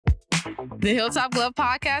The Hilltop Glove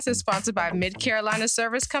Podcast is sponsored by Mid Carolina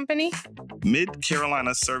Service Company. Mid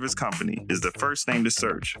Carolina Service Company is the first name to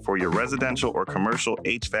search for your residential or commercial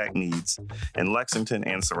HVAC needs in Lexington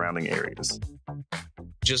and surrounding areas.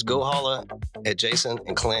 Just go holler at Jason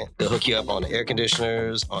and Clint. They'll hook you up on the air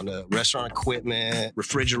conditioners, on the restaurant equipment,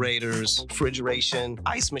 refrigerators, refrigeration,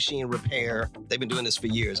 ice machine repair. They've been doing this for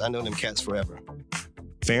years. I know them cats forever.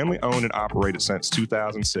 Family owned and operated since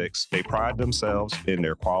 2006, they pride themselves in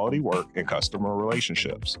their quality work and customer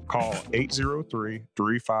relationships. Call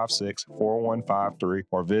 803-356-4153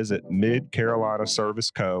 or visit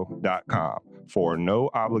midcarolinaserviceco.com for a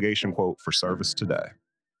no obligation quote for service today.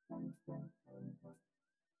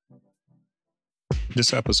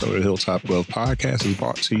 This episode of Hilltop Glove Podcast is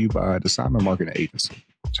brought to you by the Simon Marketing Agency,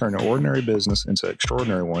 turning ordinary business into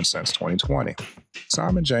extraordinary one since 2020.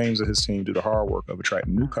 Simon James and his team do the hard work of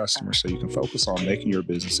attracting new customers so you can focus on making your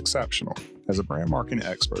business exceptional. As a brand marketing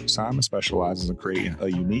expert, Simon specializes in creating a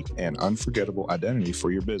unique and unforgettable identity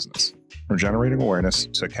for your business. From generating awareness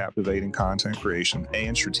to captivating content creation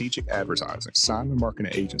and strategic advertising, Simon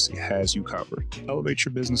Marketing Agency has you covered. Elevate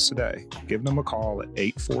your business today. Give them a call at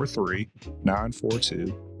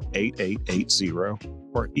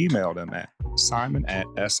 843-942-8880 or email them at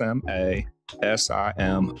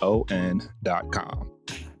simon@smasimon.com.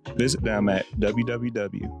 Visit them at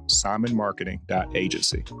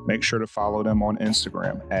www.simonmarketing.agency. Make sure to follow them on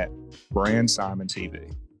Instagram at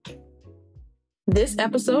BrandSimonTV. This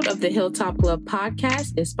episode of the Hilltop Glove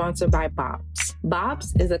Podcast is sponsored by Bob's.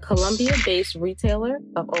 Bob's is a Columbia-based retailer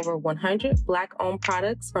of over 100 Black-owned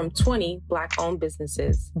products from 20 Black-owned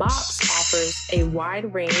businesses. Bob's offers a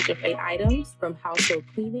wide range of items from household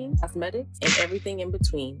cleaning, cosmetics, and everything in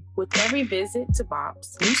between. With every visit to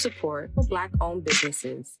Bob's, you support Black-owned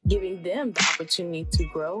businesses, giving them the opportunity to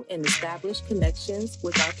grow and establish connections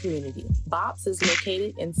with our community. Bob's is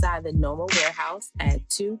located inside the Noma warehouse at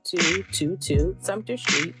 2222 Sumter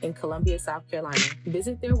Street in Columbia, South Carolina.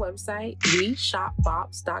 Visit their website,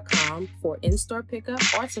 shopbobs.com, for in-store pickup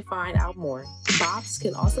or to find out more. Bob's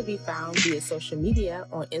can also be found via social media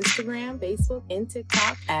on Instagram, Facebook, and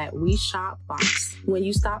TikTok at WeShopBobs. When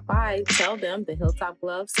you stop by, tell them the Hilltop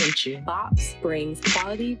Glove sent you. Bob's brings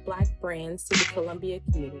quality Black brands to the Columbia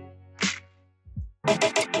community.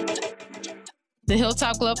 The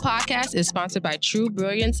Hilltop Glove Podcast is sponsored by True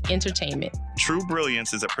Brilliance Entertainment. True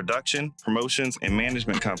Brilliance is a production, promotions, and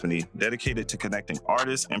management company dedicated to connecting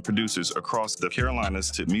artists and producers across the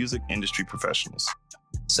Carolinas to music industry professionals.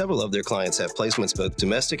 Several of their clients have placements both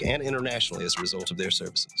domestic and internationally as a result of their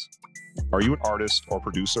services. Are you an artist or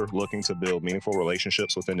producer looking to build meaningful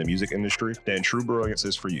relationships within the music industry? Then True Brilliance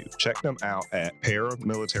is for you. Check them out at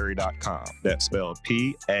paramilitary.com. That's spelled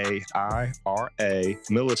P-A-I-R-A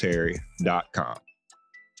military.com.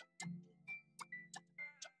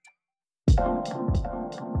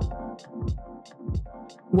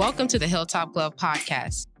 Welcome to the Hilltop Glove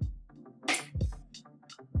Podcast.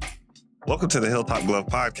 Welcome to the Hilltop Glove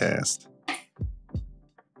Podcast.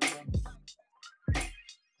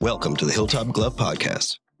 Welcome to the Hilltop Glove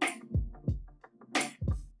Podcast.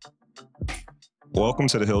 Welcome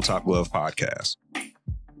to the Hilltop Glove Podcast.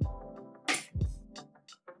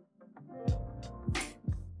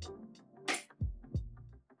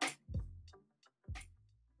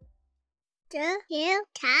 The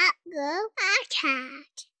Hilltop Glove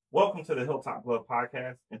Podcast. Welcome to the Hilltop Glove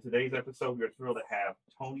Podcast. In today's episode, we are thrilled to have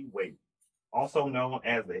Tony Wavy, also known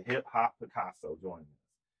as the HipHop Picasso, joining us.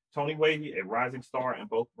 Tony Wavy, a rising star in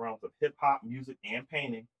both realms of hip-hop, music, and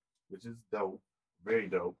painting, which is dope, very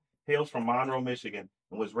dope, hails from Monroe, Michigan,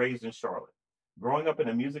 and was raised in Charlotte. Growing up in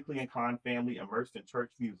a musically inclined family immersed in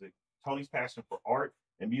church music, Tony's passion for art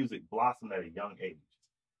and music blossomed at a young age.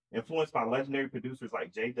 Influenced by legendary producers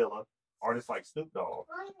like J Dilla, artists like Snoop Dogg,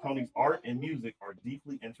 Tony's art and music are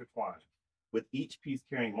deeply intertwined, with each piece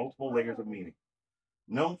carrying multiple layers of meaning.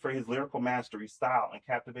 Known for his lyrical mastery, style, and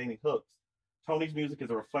captivating hooks, Tony's music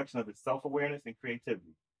is a reflection of his self-awareness and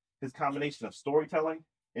creativity. His combination of storytelling,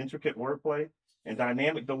 intricate wordplay, and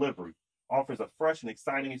dynamic delivery offers a fresh and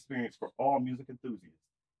exciting experience for all music enthusiasts.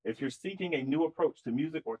 If you're seeking a new approach to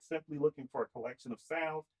music or simply looking for a collection of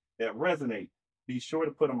sounds that resonate, be sure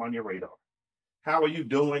to put them on your radar. How are you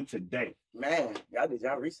doing today? Man, y'all did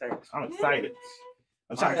y'all research. I'm excited.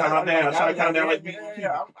 I'm trying to calm down. I'm trying to calm down like I'm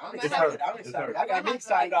excited. I'm excited. I got me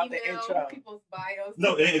excited off the intro. People's bios.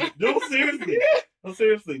 No, seriously. No,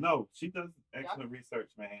 seriously. No, she does excellent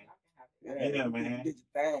research, man. Yeah, man. Did your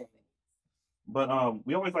thing. But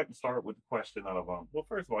we always like to start with the question of well,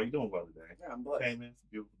 first of all, you doing well today? Yeah, I'm blessed. Came in, it's a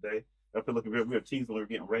beautiful day. I feel looking real. We were teasing when we were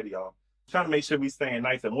getting ready, y'all. Trying to make sure we staying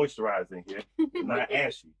nice and moisturized in here, not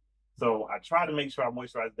ashy. So I try to make sure I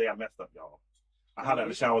moisturize the day. I messed up, y'all. I had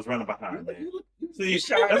the shower was running behind, man. See, that's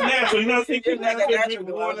natural. You know, see, people have natural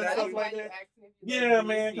glow and stuff like that. Yeah,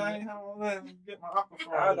 man. I ain't have to get my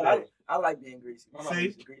aquaphor. I like being greasy.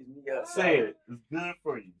 See, say it. It's good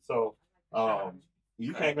for you. So,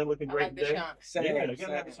 you came in looking great today. Yeah, you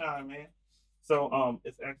gotta have the shine, man. So,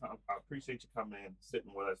 it's excellent. I appreciate you coming in,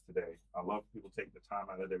 sitting with us today. I love people taking the time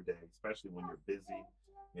out of their day, especially when you're busy.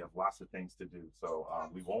 You have lots of things to do. So,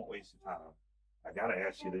 we won't waste your time. I gotta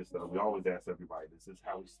ask you this though. We always ask everybody. This is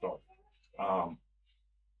how we start.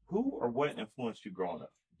 Who or what influenced you growing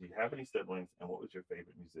up? Do you have any siblings? And what was your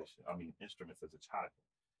favorite instruments as a child?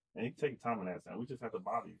 And you can take your time on that. And we just have to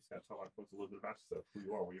bother you. Just gotta tell our folks a little bit about yourself, who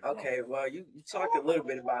you are, where you're from. Okay, well, you talked a little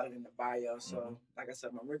bit about it in the bio. So, like I said,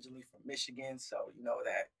 I'm originally from Michigan. So, you know,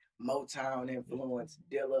 that Motown influence,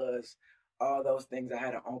 Dilla's, all those things. I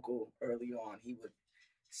had an uncle early on. We would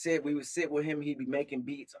sit with him. He'd be making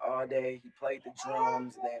beats all day. He played the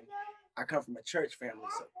drums. Then I come from a church family,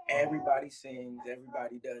 so everybody sings,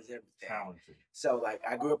 everybody does everything. Talented. So like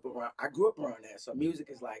I grew up around that. So music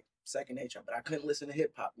is like second nature. But I couldn't listen to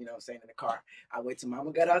hip hop, you know what I'm saying, in the car. I wait till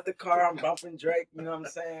mama got out the car. I'm bumping Drake, you know what I'm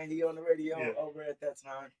saying? He on the radio over at that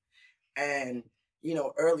time. And you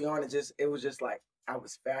know, early on it was just like I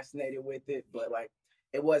was fascinated with it, but like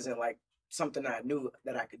it wasn't like something I knew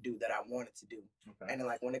that I could do that I wanted to do. Okay. And then,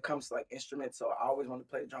 like when it comes to like instruments, so I always wanted to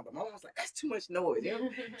play the drum, but my mom was like, that's too much noise. You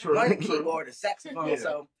know? Learn the keyboard, the saxophone.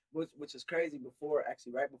 So which is crazy.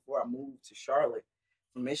 Right before I moved to Charlotte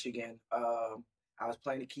from Michigan, I was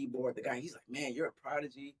playing the keyboard. The guy, he's like, man, you're a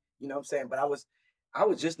prodigy. You know what I'm saying? But I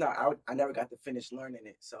was just not, I never got to finish learning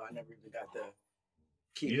it. So I never even got to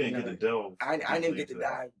keep. You didn't get to delve. I didn't get to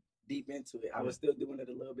dive deep into it. I was still doing it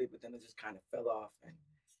a little bit, but then it just kind of fell off. And,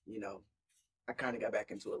 you know, I kind of got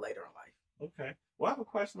back into it later in life. Okay. Well, I have a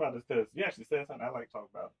question about this because you actually said something I like to talk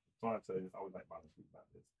about. I want to tell you this. I always like to speak about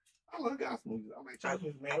this. I love gospel music. I like church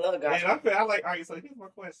music, man. I love gospel. And I like, all right, so here's my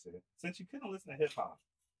question. Since you couldn't listen to hip hop,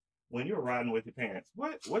 when you were riding with your parents,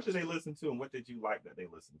 what did they listen to and what did you like that they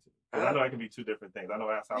listened to? Because I know it can be two different things. I know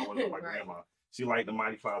that's how I was with my grandma. She liked the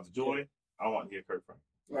Mighty Clouds of Joy. I want to hear Kurt Franklin.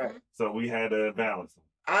 Right. So we had to balance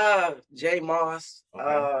them. J Moss,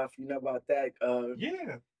 if you know about that.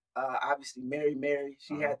 Yeah. Obviously Mary,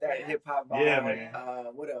 she had that hip hop vibe. Yeah, man.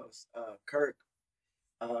 What else? Kirk.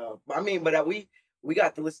 But we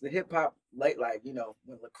got to listen to hip hop late, like, you know,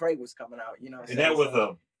 when Lecrae was coming out, you know what I'm saying? And that was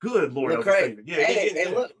a good Lord. Lecrae. Yeah,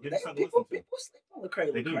 look, people sleep on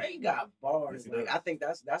Lecrae. Lecrae got bars. Like, I think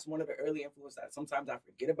that's one of the early influences that sometimes I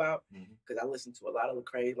forget about because I listened to a lot of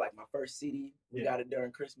Lecrae. Like my first CD, we got it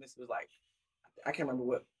during Christmas. It was like, I can't remember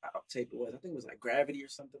what tape it was. I think it was like Gravity or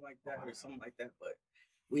something like that or something like that. But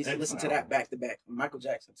we used to listen to that back to back. Michael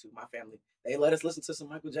Jackson too. My family, they let us listen to some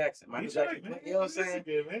Michael Jackson. Man. You know what I'm saying?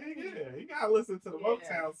 Man. Yeah, you gotta listen to the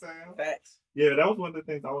Motown sound. Facts. Yeah, that was one of the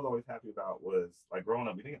things I was always happy about. Was like growing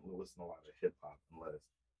up, we didn't listen to a lot of hip hop unless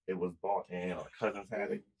it was bought in or cousins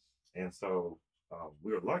had it, and so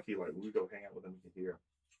we were lucky. Like we would go hang out with them, we could hear.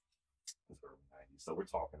 It was early '90s, so we're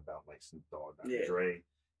talking about like Snoop Dogg, Dr. Dre.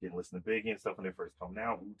 Didn't listen to Biggie and stuff when they first come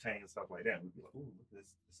out, Wu-Tang and stuff like that. We'd be like, ooh, look at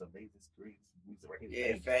this amazing screen music right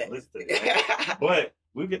here. Yeah, listen to it. But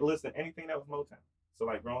we get to listen to anything that was Motown. So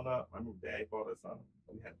like growing up, I remember Dad bought us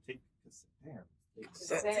we had to take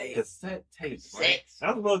cassette tapes. Right? I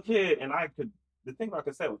was a little kid and the thing about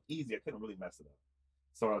cassette was easy. I couldn't really mess it up.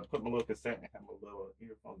 So I put my little cassette and had my little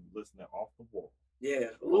earphones listening off the wall. Yeah.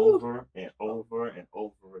 Over and over and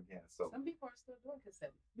over again. So some people are still doing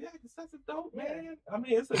cassette. Yeah, cassette's a dope, man. I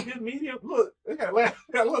mean, it's a good medium. Look, they got a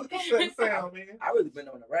little cassette sound, man. I really been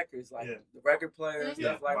on the records, like the record player and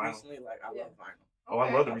stuff like vinyl. Recently. Like I love vinyl. Oh,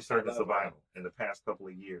 I love the resurgence of vinyl. In the past couple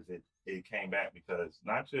of years, it came back because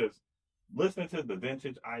not just listening to the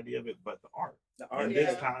vintage idea of it, but the art. And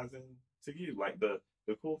this ties in to you. Like the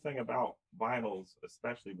cool thing about vinyls,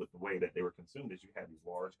 especially with the way that they were consumed, is you had these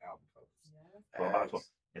large album covers.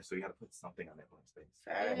 And so you got to put something on that blank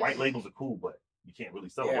space. White labels are cool, but you can't really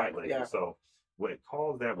sell a white label. Yeah. So what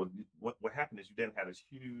caused that was what happened is you then had this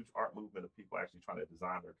huge art movement of people actually trying to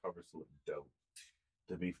design their covers to look dope,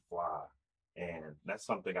 to be fly. And that's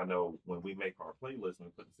something I know when we make our playlist and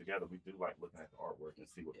we put this together, we do like looking at the artwork and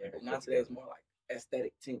see what people now today is more like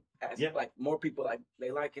aesthetic team. Like more people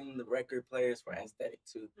they liking the record players for aesthetic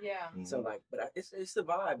too. Yeah. So like, but it's a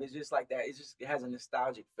vibe. It's just like that. It has a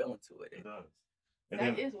nostalgic feeling to it. It does.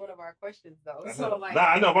 That is one of our questions though. So like,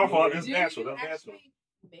 I know my fault. It's natural. Did you actually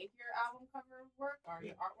make your album cover work or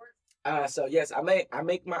your artwork? So yes, I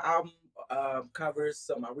make my album covers.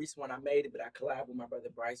 So my recent one I made it, but I collab with my brother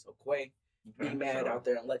Bryce Oquay. Be Mad out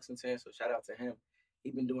there in Lexington, so shout out to him.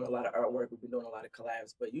 He's been doing a lot of artwork. We've been doing a lot of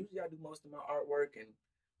collabs, but usually I do most of my artwork and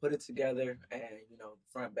put it together and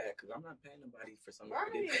front back because I'm not paying nobody for something.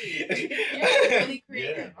 Right. Yeah, really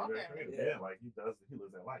creative. Yeah, Okay. very creative. Yeah, like he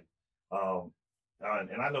lives that life.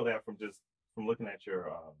 And I know that from looking at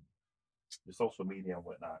your social media and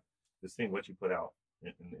whatnot, just seeing what you put out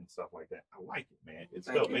and stuff like that. I like it, man. It's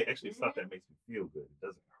actually stuff that makes me feel good. It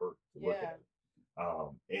doesn't hurt to look at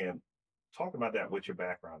it. And talk about that with your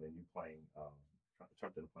background and you playing,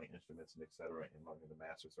 trying to play instruments and etc. and learning to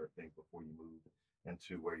master certain things before you move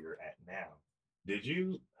into where you're at now. Did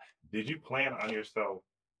you plan on yourself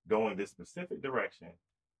going this specific direction,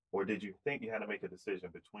 or did you think you had to make a decision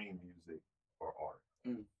between music or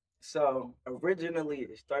art? So originally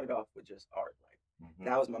it started off with just art. Like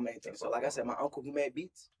that was my main thing. So like I said, my uncle who made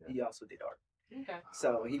beats, he also did art. Okay.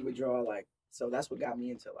 So he would draw so that's what got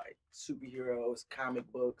me into like superheroes,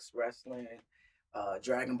 comic books, wrestling,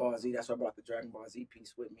 Dragon Ball Z. That's why I brought the Dragon Ball Z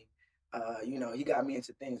piece with me. He got me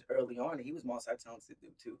into things early on, and he was multi-talented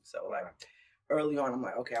dude too. So like early on, I'm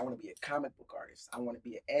like, okay, I want to be a comic book artist. I want to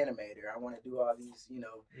be an animator. I want to do all these,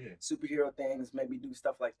 superhero things, maybe do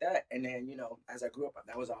stuff like that. And then, as I grew up,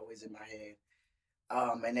 that was always in my head.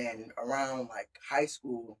 And then around like high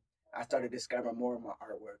school, I started discovering more of my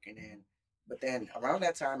artwork. But then around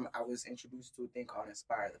that time, I was introduced to a thing called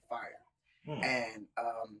Inspire the Fire. And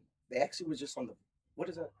they actually was just on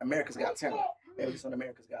America's Got Talent. They were just on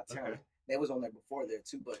America's Got Talent. They was on there before there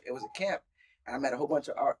too, but it was a camp. And I met a whole bunch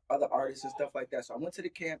of other artists and stuff like that. So I went to the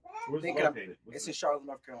camp. Where's it located? It's in Charlotte,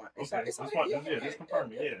 North Carolina. Just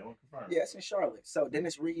confirm it. Yeah, it's in Charlotte. So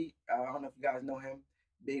Dennis Reed, I don't know if you guys know him,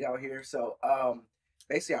 big out here. So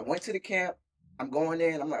basically I went to the camp. I'm going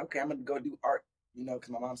in. I'm like, okay, I'm going to go do art, because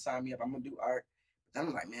my mom signed me up. I'm going to do art. But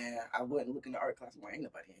I'm like, man, I wouldn't look in the art class. I'm like, ain't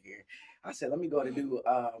nobody in here. I said, let me go to do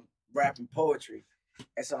rap and poetry.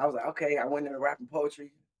 And so I was like, okay, I went into rap and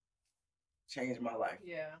poetry. Changed my life.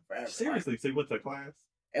 Yeah. Forever. Seriously, so you went to a class?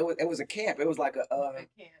 It was a camp. It was like a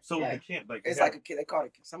camp. So the camp, like it's like a kid. They called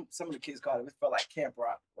it some of the kids called it. It felt like camp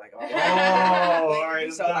rock. Like all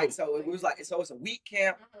right. So it was a week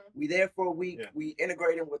camp. We there for a week. Yeah. We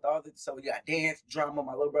integrated with all the we got dance, drama.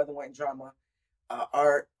 My little brother went in drama,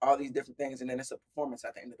 art, all these different things, and then it's a performance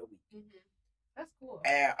at the end of the week. That's cool.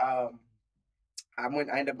 And I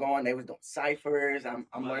ended up going. They was doing ciphers. I'm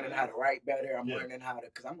learning how to write better. I'm learning how to,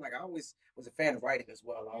 because I'm like, I always was a fan of writing as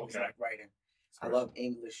well. I always liked writing. I love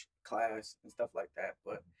English class and stuff like that.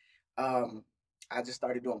 But I just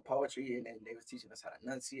started doing poetry, and then they was teaching us how to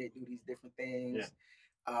enunciate, do these different things.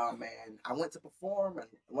 And I went to perform and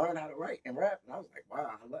learn how to write and rap, and I was like,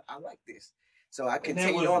 wow, I like this. So I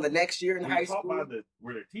continued on the next year in high school.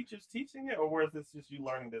 Were there teachers teaching it, or was this just you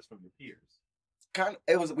learning this from your peers?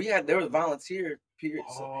 There was volunteer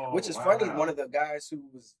periods, which is funny. One of the guys who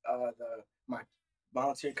was my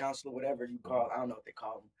volunteer counselor, whatever you call, I don't know what they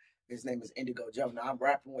call him. His name is Indigo Joe. Now I'm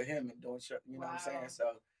rapping with him and doing shit. You know what I'm saying? So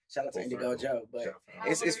shout out to Indigo Joe. But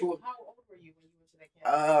it's cool. How old were you when you went to that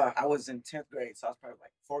camp? I was in 10th grade, so I was probably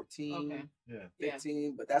like 14,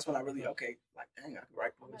 15. But that's when I really dang, I can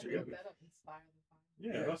write poetry.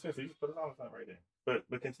 Yeah, no sense. You just put it all the time right there.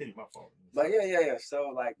 But continue, my fault. But yeah.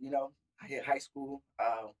 So I hit high school,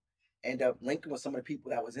 end up linking with some of the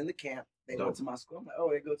people that was in the camp. They went to my school. I'm like,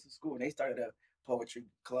 oh, they go to school. And they started a poetry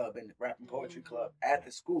club and rap and poetry club at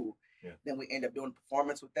the school. Yeah. Then we end up doing a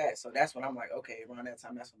performance with that. So that's when I'm like, okay, around that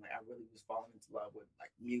time, that's when I really was falling into love with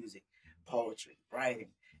like music, poetry, writing.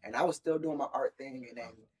 And I was still doing my art thing. And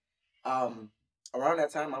then around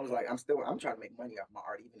that time, I was like, I'm trying to make money off my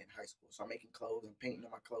art even in high school. So I'm making clothes and painting on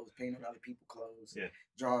my clothes, painting on other people's clothes,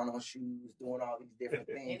 drawing on shoes, doing all these different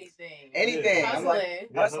things. Anything. I'm like,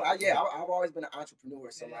 I've always been an entrepreneur.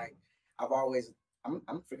 So like,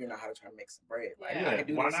 I'm figuring out how to try to make some bread. Like I can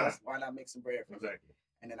do this. Why not make some bread? Exactly.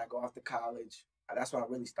 And then I go off to college. That's when I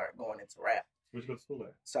really start going into rap. Where'd you go to school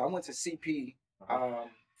at? So I went to CP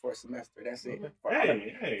for a semester. That's it.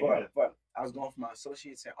 I was going for my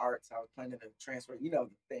associates in arts. I was planning to transfer, the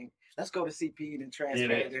thing. Let's go to CP and then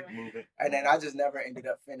transfer. And then I just never ended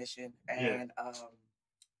up finishing. And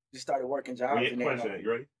just started working jobs. You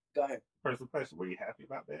ready? Go ahead. Personal question. Were you happy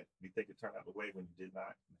about that? Do you think it turned out the way when you did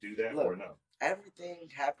not do that or no? Everything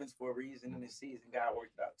happens for a reason in the season. God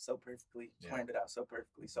worked it out so perfectly, planned it out so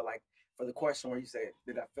perfectly. So like for the question where you said,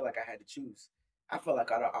 did I feel like I had to choose? I felt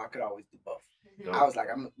like I could always do both. I was like,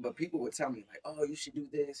 but people would tell me like, oh, you should do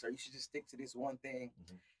this or you should just stick to this one thing.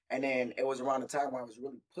 And then it was around the time where I was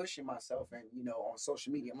really pushing myself and, on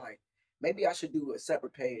social media, I'm like, maybe I should do a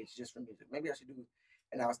separate page just for music. Maybe I should do,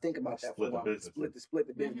 and I was thinking about that for a while, split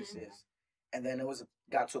the businesses. And then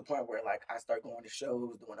got to a point where like I started going to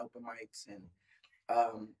shows, doing open mics,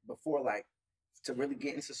 and before like to really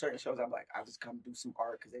get into certain shows, I'm like, I just come do some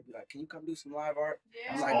art because they'd be like, can you come do some live art?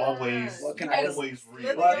 Yeah. I'm like, always, what can I do? always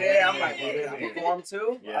real. Well, yeah, I'm like, well, can I perform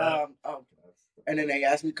too? Yeah. And then they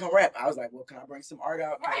asked me to come rap. I was like, well, can I bring some art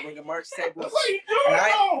out? Can I bring a merch table? That's what you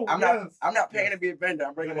And do. I'm not paying to be a vendor.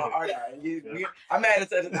 I'm bringing my art out. And I'm added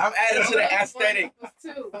to the aesthetic.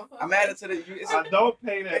 I'm added to the. I don't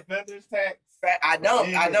pay that vendor's tax. I don't.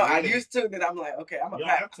 Yeah, I used to. Then I'm like, okay,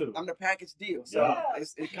 I'm the package deal. So Yeah.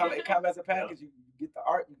 it come as a package. You get the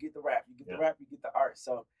art, you get the rap. You get the rap, you get the art.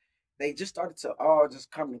 So they just started to all just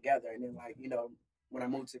come together. And then like, you know, when I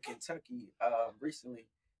moved to Kentucky recently,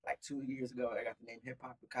 like 2 years ago, I got the name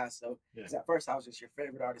HipHop Picasso. Because at first I was just your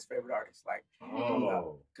favorite artist. Like,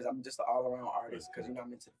 because I'm just an all-around artist. Because you know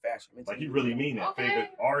I'm into the fashion. Like you really mean that favorite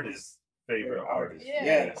artist. Favorite artist.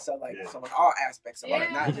 Yeah. So like, so in all aspects of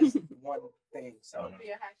art, not just one thing. So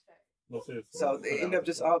so they end up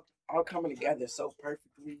just all coming together so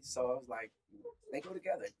perfectly. So I was like, they go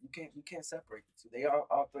together. You can't separate the two. They are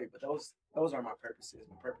all three. But those are my purposes.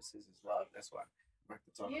 My purposes is love. That's why.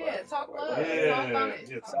 Talk love. Talk about it.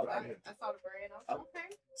 I saw the brand. I was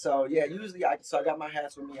okay. So yeah, usually I got my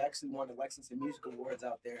hats with me. I actually won the Lexington Music Awards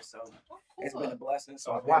out there, so it's been a blessing.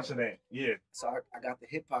 So I was watching that. Yeah. So I got the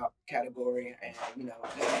hip hop category, and you know,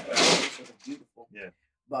 it was beautiful. Yeah.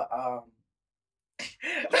 But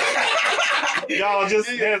y'all just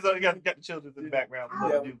hands up. You got the children in the background.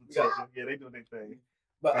 Yeah, they doing their thing.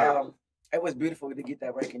 But it was beautiful to get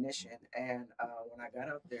that recognition, and when I got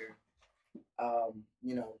out there.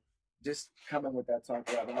 You know, just coming with that talk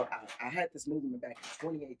about I had this movement back in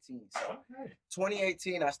 2018. So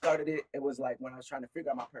 2018, I started it. It was like when I was trying to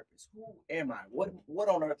figure out my purpose. Who am I? What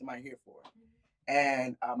on earth am I here for?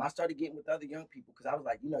 And I started getting with other young people because I was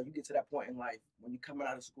like, you know, you get to that point in life when you're coming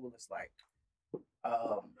out of school, it's like,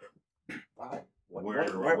 where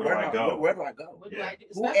do I go? What do I do?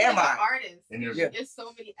 Who am I? Artist. And there's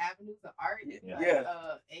so many avenues of art. A,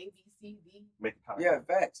 B, C, D. Yeah,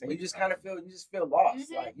 facts. And you just kind of feel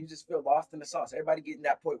lost. Like you just feel lost in the sauce. Everybody getting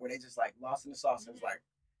that point where they just like lost in the sauce. And it's like,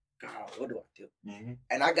 God, what do I do?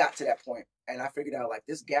 And I got to that point, and I figured out like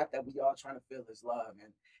this gap that we all trying to fill is love.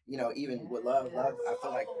 And you know, even with love, I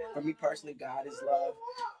feel like for me personally, God is love.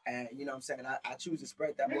 And you know what I'm saying? I choose to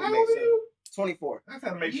spread that movement. So 24. I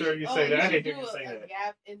gotta make sure you say that. I didn't hear you say that.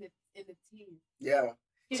 Gap in the team. Yeah.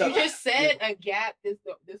 So, you just said a gap. This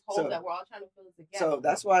hole that we're all trying to fill is a gap. So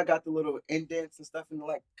that's why I got the little indents and stuff in the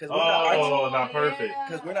like. Because we're not perfect.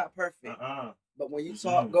 Because we're not perfect. But when you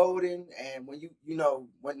talk golden, and when you know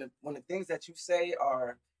when the things that you say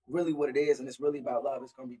are really what it is, and it's really about love,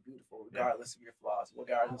 it's gonna be beautiful regardless of your flaws,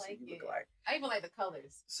 regardless of what you look like. I even like the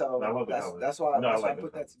colors. So that's why I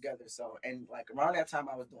put that together. So and like around that time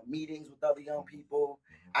I was doing meetings with other young people.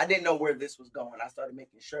 I didn't know where this was going. I started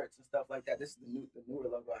making shirts and stuff like that. This is the newer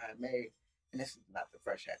logo I had made. And this is not the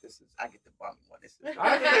fresh hat. I get the bummy one. This is.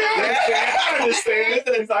 I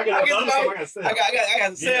understand. I got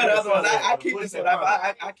to sell the other ones. I keep this one.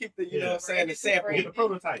 I keep the, you know what I'm saying, the sample. Get the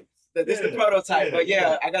prototypes. This is the prototype. But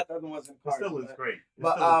yeah, I got the other ones in the car. Still is great.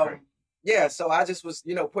 But yeah, so I just was,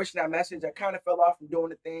 you know, pushing that message. I kind of fell off from doing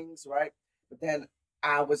the things, right? But then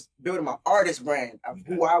I was building my artist brand of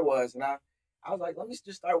who I was. And I was like, let me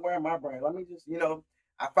just start wearing my brand. Let me just, you know.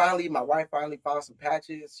 My wife finally found some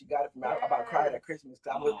patches. She got it from me. I about cried at Christmas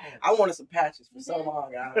because I wanted some patches for so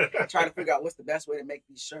long. I'm trying to figure out what's the best way to make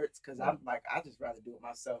these shirts because I'm like, I just rather do it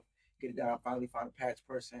myself. Get it done. Finally found a patch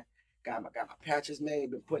person. Got my patches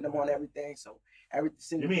made. Been putting them on everything. So every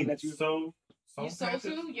single thing that you sew. You sew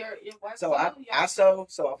too? Your wife so I sew.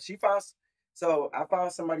 So she found. So I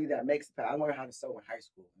found somebody that makes the patch. I learned how to sew in high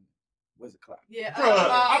school. Was a class. Yeah,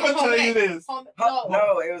 I'm gonna tell you this.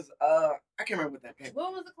 No, it was I can't remember what that came.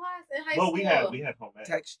 What was the class in high school? Well, we had homemade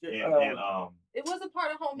texture and it was a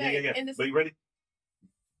part of homemade. Yeah. And but you ready?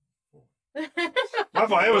 My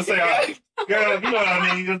fault. I would say, girl, you know what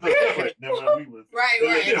I mean. It's different than when we was.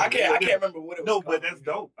 Right. I can't remember what it was. No, but that's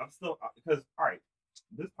dope. I'm still because all right.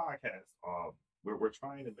 This podcast, we're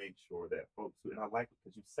trying to make sure that folks, and I like it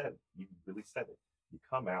because you said it. You really said it. You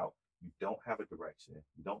come out. You don't have a direction.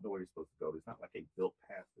 You don't know where you're supposed to go. It's not like a built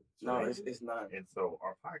path. No, it's not. And so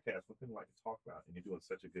our podcast, one thing we like to talk about, and you're doing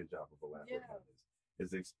such a good job of elaborating on this,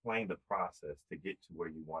 is explain the process to get to where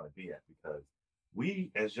you want to be at. Because we,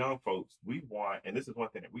 as young folks, we want, and this is one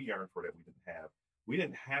thing that we yearn for that we didn't have. We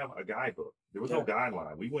didn't have a guidebook. There was no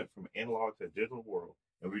guideline. We went from analog to digital world,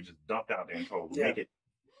 and we just dumped out there and told, make it.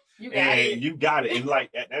 You got it. And like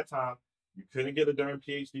at that time, you couldn't get a darn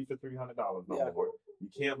PhD for $300 no more. You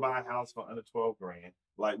can't buy a house for under $12,000.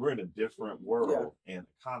 Like we're in a different world and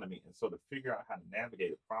economy, and so to figure out how to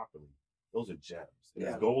navigate it properly, those are gems. And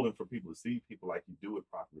Yeah. it's golden for people to see people like you do it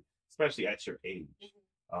properly, especially at your age.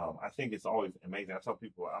 I think it's always amazing. I tell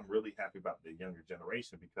people I'm really happy about the younger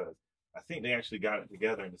generation because I think they actually got it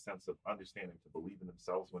together in the sense of understanding to believe in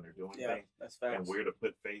themselves when they're doing things that's facts. and where to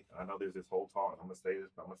put faith. I know there's this whole talk. I'm gonna say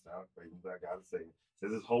this, but I'm gonna sound crazy, but I gotta say it.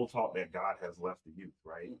 There's this whole talk that God has left the youth,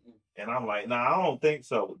 right? And I'm like, nah, I don't think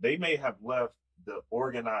so. They may have left the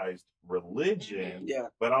organized religion,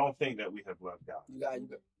 but I don't think that we have left God. You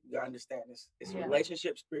gotta understand this. It's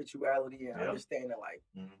relationship, spirituality, and understanding like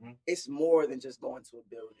it's more than just going to a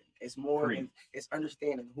building. It's more than it's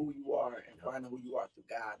understanding who you are and finding who you are through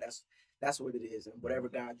God. That's what it is. And whatever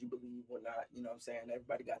God you believe or not, you know what I'm saying?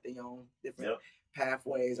 Everybody got their own different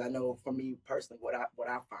pathways. I know for me personally what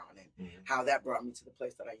I found and how that brought me to the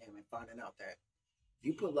place that I am and finding out that if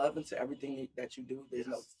you put love into everything that you do, there's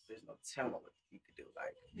no telling what you could do.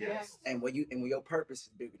 Like and when your purpose is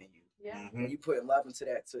bigger than you. When you put love into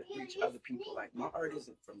that to reach other people, like my art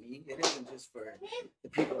isn't for me. It isn't just for the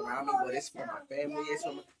people around me, but it's for my family. It's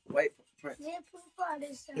for Prince.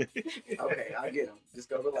 Okay, I get him. Just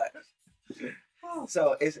go relax.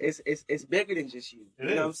 So it's bigger than just you. You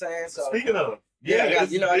know what I'm saying? So speaking of, I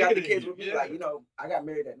got the kids with me. Like, I got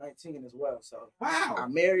married at 19 as well. So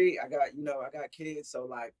I'm married. I got kids. So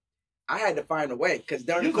like, I had to find a way because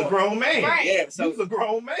during a grown man. Right. Yeah, so you're a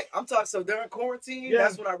grown man. I'm talking. So during quarantine,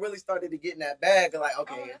 that's when I really started to get in that bag. Of like,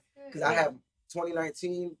 okay, because I have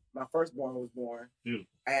 2019, my firstborn was born,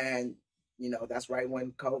 and that's right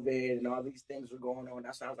when COVID and all these things were going on.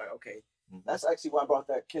 That's when I was like, okay, that's actually why I brought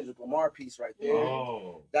that Kendrick Lamar piece right there.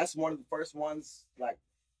 Oh, that's one of the first ones like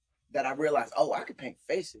that I realized. Oh, I could paint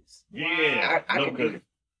faces. Yeah, I can do.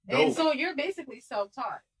 And so you're basically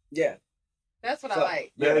self-taught. Yeah. That's what I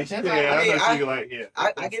like. I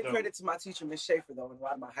give credit to my teacher, Miss Schaefer, though, and a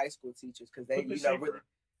lot of my high school teachers, because they,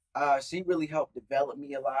 she really helped develop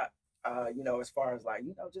me a lot. As far as like,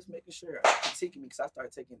 just making sure critiquing me, because I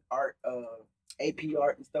started taking art, AP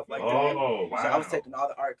art and stuff like that. Oh, wow. So I was taking all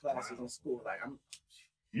the art classes in school. Like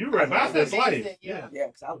you read about this life. Yeah,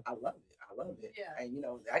 because I love it. I love it. Yeah. And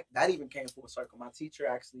that even came full circle. My teacher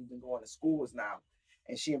actually been going to schools now,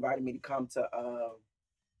 and she invited me to come to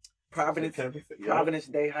Providence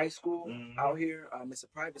Day High School out here. It's a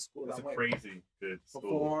private school. It's a crazy good school.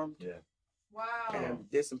 Performed. Yeah. Wow. And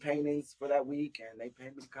did some paintings for that week, and they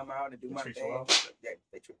paid me to come out and do my thing. Yeah,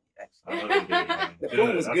 they treat me excellent. The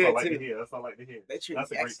food was good too. That's all I like to hear. They treat me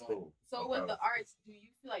excellent. So with the arts, do you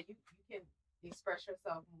feel like you can express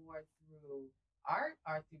yourself more through art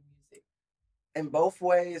or through music? In both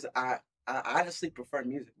ways, I honestly prefer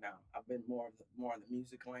music now. I've been more in the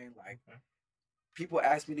music lane. Like people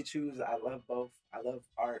ask me to choose. I love both. I love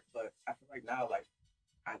art, but I feel like now, like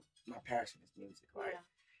my passion is music. Like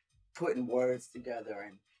putting words together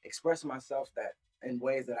and expressing myself that in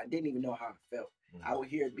ways that I didn't even know how I felt. I would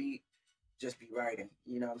hear a beat, just be writing,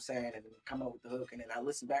 you know what I'm saying, and then come up with the hook, and then I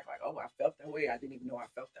listen back like, oh, I felt that way. I didn't even know I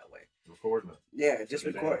felt that way. Recording it. Yeah, just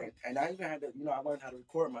recording. And I even had to, I learned how to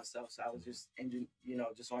record myself. So I was just,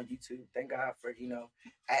 just on YouTube. Thank God for,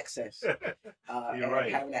 access. And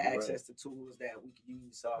having that access to tools that we could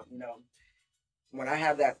use. So, when I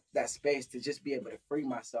have that space to just be able to free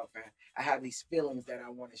myself, and I have these feelings that I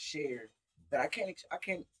want to share that I can't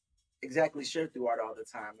exactly share through art all the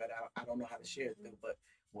time, that I don't know how to share through, but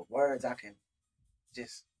with words I can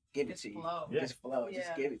just give it to you. Just flow.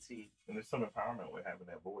 Just give it to you. And there's some empowerment with having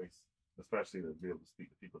that voice, especially to be able to speak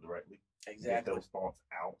to people directly. Exactly. Get those thoughts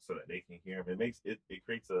out so that they can hear them. It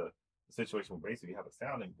creates a situation where basically you have a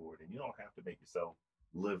sounding board, and you don't have to make yourself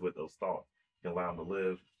live with those thoughts. You can allow them to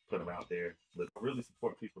live, put them out there. I really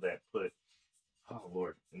support people that put, oh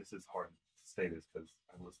Lord, and this is hard to say this because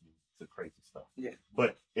I listen to crazy stuff. Yeah.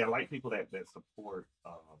 But I like people that support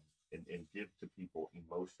and give to people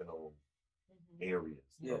emotional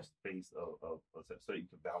areas, space of so you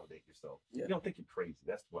can validate yourself. You don't think you're crazy.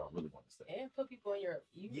 That's what I really want to say. And put people in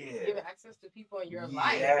give access to people in your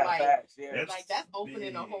life. Yeah, like, facts. That's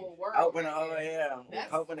opening the whole world. I don't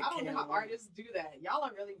know how artists do that. Y'all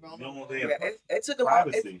are really wrong. It took a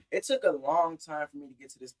long. It took a long time for me to get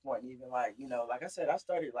to this point. Even like like I said, I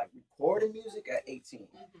started like recording music at 18.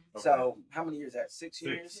 So how many years? That 6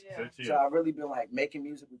 years. 6 years. So I've really been like making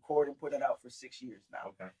music, recording, putting it out for 6 years now.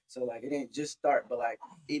 Okay. So like it didn't just start, but like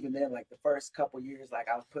even then, like the first couple years, like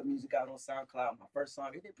I was putting music out on SoundCloud. My first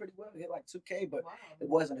song, it did pretty well. It hit like 2K, but it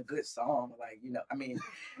wasn't a good song. Like I mean,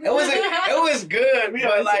 it was good,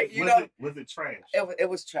 but like was it trash? It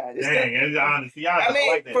was trash. Dang, it's honestly, I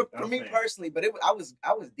mean, like that. for me personally, but I was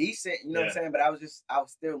decent. You know what I'm saying? But I was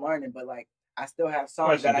still learning. But like I still have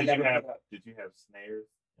songs that I never put up. Did you have snares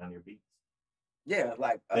on your beats? Yeah,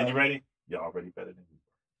 like. Then you ready? You're already better than me.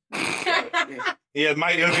 Yeah,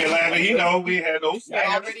 Mike was here laughing. You know, we had no You're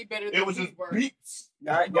sounds. already better than It was just keyboard. beats.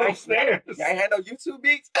 Y'all No snares. ain't had no YouTube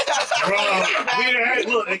beats? Bro, we didn't have,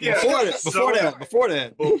 look, again, Before that. Before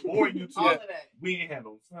YouTube, All of that. we ain't had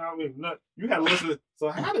no sound. We had nothing. You had to listen. So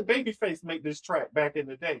how did Babyface make this track back in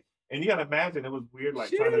the day? And you gotta imagine it was weird,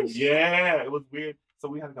 like trying to, yeah, it was weird. So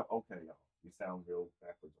we had to go, okay, y'all, we sound real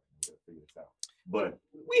backwards. We gotta figure this out. But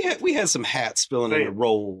We had some hats filling in the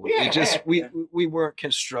role. Yeah, It just hat, we weren't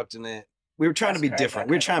constructing it. We were trying to be different.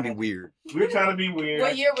 We were trying to be weird. we were trying to be weird.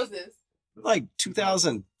 What year was this? Like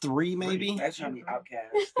 2003, maybe. That's trying to be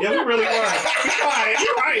outcast. Yeah, we really were.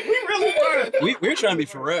 You're right. We really were. We were trying to be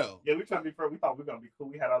Pharrell. Yeah, we trying to be. We thought we were gonna be cool.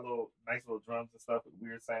 We had our little nice little drums and stuff with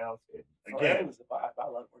weird sounds. And Again, again, was the vibe. I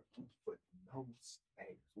love it. but no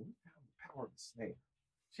snares. We found the power of the snare.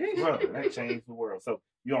 Brother, that changed the world. So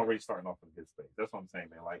you're already starting off in a good space. That's what I'm saying,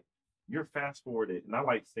 man. Like you're fast forwarded, and I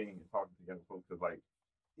like seeing and talking to young folks because, like,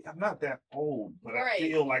 I'm not that old, but I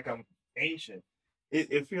feel like I'm ancient.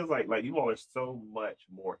 It feels like you all are so much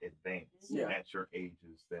more advanced at your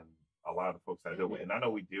ages than a lot of the folks I deal with. And I know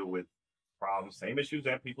we deal with problems, same issues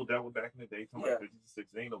that people dealt with back in the day. Talking about 50s and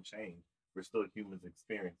 60s, ain't no change. We're still humans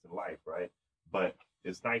experiencing life, right? But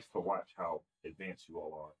it's nice to watch how advanced you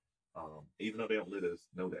all are. Even though they don't let us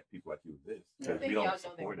know that people like you exist. I think y'all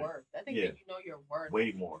know their worth. I think that you know your worth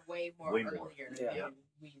way more earlier than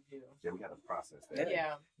we do. Yeah, we got to process that.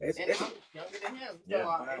 Yeah. It's I'm younger than him.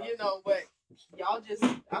 So, you know, but y'all just,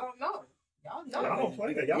 I don't know. Y'all know. Y'all don't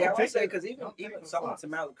play that. Y'all I don't would take say that. because even something to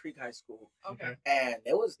Mallard Creek High School, Okay. and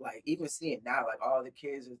it was like even seeing now, like all the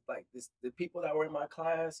kids is like the people that were in my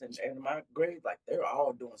class and my grade, like they're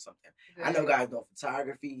all doing something. I know guys doing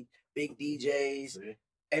photography, big DJs.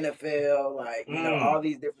 NFL, like you know, all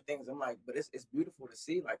these different things. I'm like, but it's beautiful to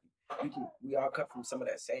see. Like we all cut from some of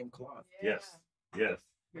that same cloth. Yes.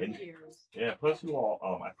 And, yeah. Plus, you all,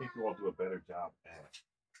 I think you all do a better job at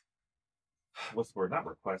what's the word? Not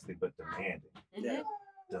requesting, but demanding. Yeah.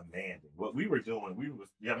 Demanding. What we were doing, we came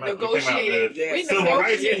out negotiating. the civil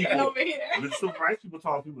rights people. The civil rights people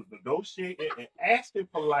talking, we was negotiating and asking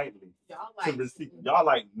politely to receive. Y'all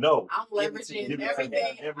like, no. I'm leveraging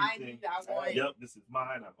everything. I need. I want. Yep, this is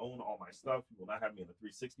mine. I own all my stuff. You will not have me in a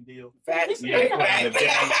 360 deal. Facts. And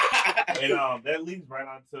that leads right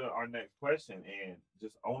on to our next question and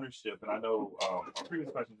just ownership. And I know our previous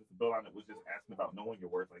question, just to build on it, was just asking about knowing your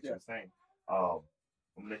worth, like you were saying.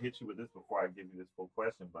 I'm going to hit you with this before I give you this full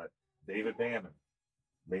question, but David Banner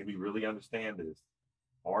made me really understand this.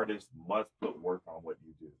 Artists must put work on what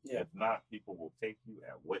you do. If not, people will take you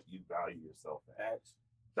at what you value yourself at.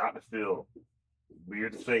 Dr. Phil,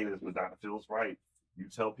 weird to say this, but Dr. Phil's right. You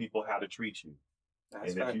tell people how to treat you.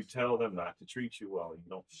 If you tell them not to treat you well, and you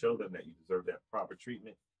don't show them that you deserve that proper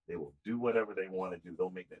treatment, they will do whatever they want to do. They'll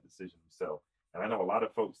make that decision themselves. And I know a lot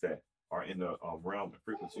of folks that are in the realm and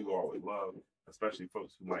frequency you always love, especially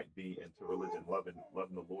folks who might be into religion, loving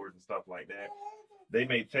the Lord and stuff like that. They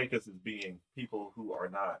may take us as being people who are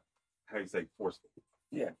not, how you say, forceful.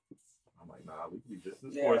 Yeah. I'm like, nah, we can be just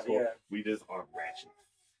as forceful. Yeah. We just are ratchet.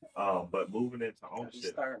 But moving into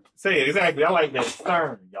ownership. Say it, exactly. I like that.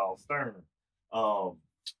 Stern, y'all. Stern. Do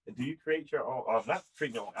you create your own, not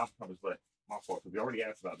create your own album covers, but my fault, because we already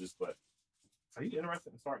asked about this, but are you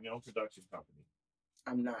interested in starting your own production company?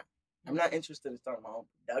 I'm not interested in starting my own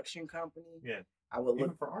production company. Yeah. I would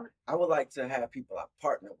look for art. I would like to have people I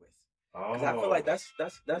partner with. Because I feel like that's.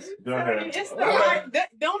 Go ahead. It's the art.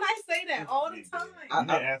 Don't I say that all the time?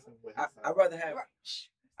 I'd rather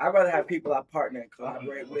have people I partner and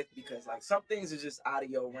collaborate with, because like some things are just out of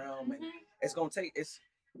your realm, and it's gonna take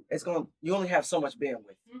you only have so much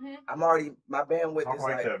bandwidth. I'm already, my bandwidth is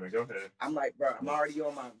like, Kevin, go ahead. I'm like, bro, I'm already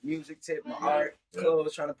on my music tip, my art,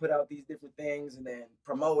 clothes, trying to put out these different things and then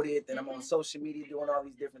promote it. Then I'm on social media doing all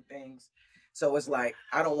these different things. So it's like,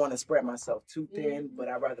 I don't want to spread myself too thin, but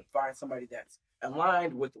I'd rather find somebody that's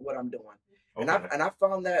aligned with what I'm doing. And I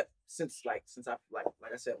found that since I like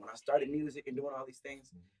I said, when I started music and doing all these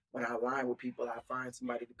things, when I align with people, I find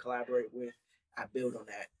somebody to collaborate with, I build on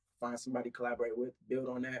that. Find somebody to collaborate with, build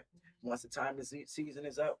on that. Once the time the season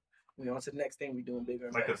is up, we on to the next thing. We doing bigger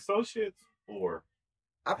and like better. Associates, or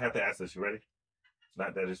I have to ask this. You ready?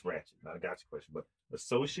 Not that it's ratchet. Not a gotcha question, but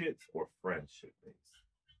associates or friendship based.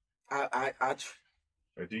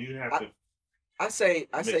 Or do you have to? I say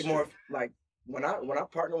more like when I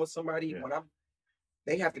partner with somebody,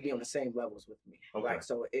 they have to be on the same levels with me. Okay. Like,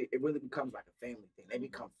 so it really becomes like a family thing. They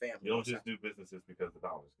become family. You don't just do businesses because the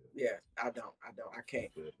dollar's good. Yeah, I don't. I can't.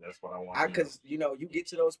 That's what I want. Because you get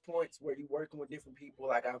to those points where you're working with different people.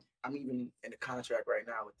 Like I'm even in a contract right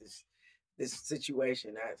now with this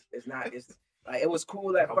situation that it's Like it was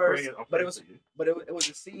cool at I'll first, pray- I'll but pray it was for you. it was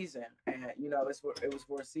a season, and you know it was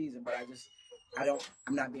for a season. But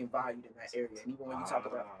I'm not being valued in that area. And even when you talk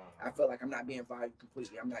about, I feel like I'm not being valued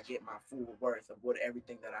completely. I'm not getting my full worth of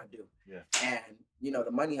everything that I do. Yeah. And you know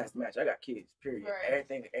the money has to match. I got kids. Period. Right.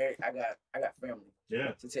 I got family.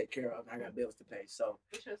 Yeah. To take care of. And I got bills to pay. So.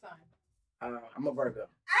 What's your sign? I'm a Virgo.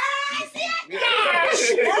 That's why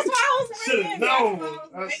I was Should've reading. known.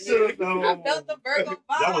 I should've known. I felt the Virgo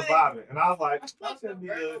vibe. That was vibing, and I was like, felt the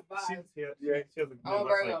Virgo vibe. She has a I'm a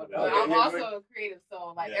Virgo. good But I'm Yeah, also creative,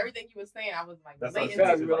 so like Yeah. everything you were saying, I was like That's relating what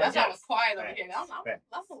to. I'm saying. That's why I was Yes. quiet over Facts. here. I'm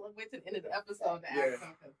Facts. wait to the end of the episode to ask Yeah.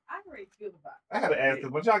 something. I already feel the vibe. I had to ask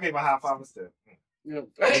because when y'all gave my high five, I said, You know,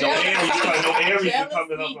 ain't no Aries Jealousy.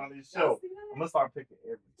 coming up on this show. I'm gonna start picking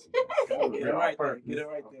Aries. Get it right there. Get it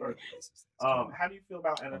right there. How do you feel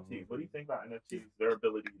about NFTs? What do you think about NFTs? Their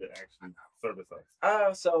ability to actually service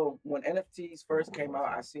us? So when NFTs first came out,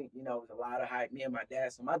 I seen, you know, it was a lot of hype. Me and my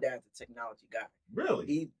dad. So my dad's a technology guy. Really?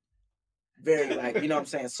 He very like, you know what I'm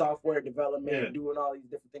saying, software development, Yeah. doing all these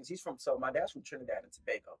different things. My dad's from Trinidad and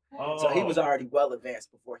Tobago. Oh. So he was already well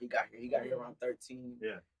advanced before he got here. He got here around 13,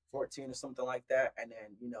 Yeah. 14 or something like that. And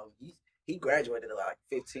then, you know, he graduated at like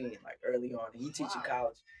 15, like early on. He teaching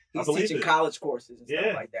college. He's believe teaching it. college courses and stuff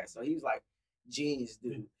Yeah. like that. So he was like genius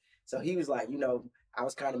dude. So he was like, you know, I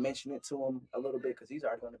was kind of mentioning it to him a little bit because he's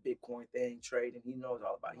already on the Bitcoin thing, trading. He knows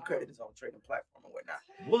all about it. He created his own trading platform and whatnot.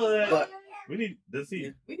 What? But We need to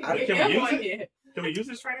see. We need I- to can get we him use on it? here. Can we use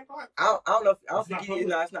this training plan? I don't know. I don't It's think not he, public?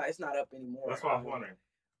 no, it's not up anymore. That's what I was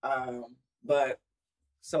wondering. But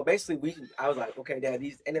so basically, I was like, okay, Dad,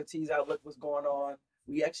 these NFTs out. Look what's going on.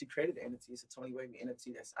 We actually created the NFT. It's a Tony Wavy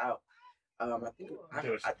NFT that's out. I think I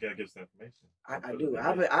gotta give some information. I do. I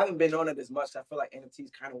haven't been on it as much. I feel like NFTs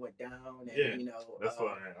kind of went down, and Yeah, you know, That's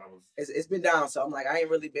what I was. it's been down. So I'm like, I ain't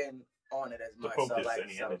really been on it as The much. focus So like, and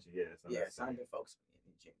the energy, yes. so I've been focusing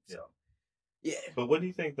on the gym. So yeah. But what do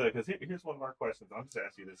you think? Because here's one of our questions. I'm just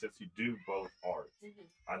asking you this: since you do both arts,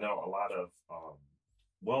 I know a lot of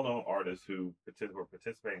well-known artists who were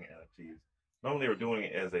participating in NFTs. Normally, they were doing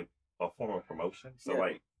it as a form of promotion. So,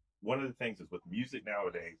 like, one of the things is with music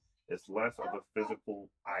nowadays, it's less of a physical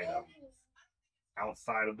item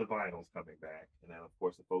outside of the vinyls coming back, and then of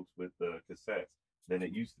course the folks with the cassettes than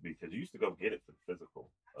it used to be, because you used to go get it for the physical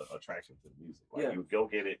attraction to the music. Like you would go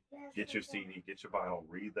get it, get your CD, get your vinyl,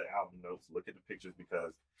 read the album notes, look at the pictures,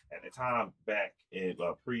 because at the time back in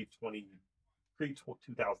pre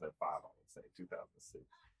 2005, I would say 2006,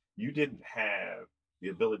 you didn't have the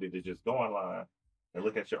ability to just go online and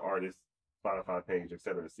look at your artist Spotify page,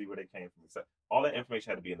 etc., to see where they came from. Etc. All that information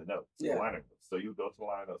had to be in the notes, the liner notes. So you go to the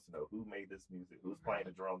liner notes to know who made this music, who's playing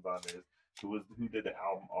the drums on this, who did the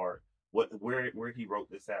album art, where he wrote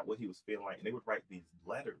this at, what he was feeling like, and they would write these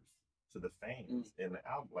letters to the fans in the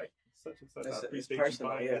album, like such and such. I appreciate you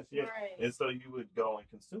buying this. Yeah. Right. And so you would go and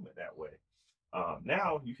consume it that way.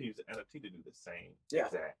 Now you can use the NFT to do the same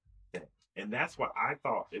exact thing, and that's what I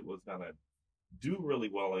thought it was gonna do really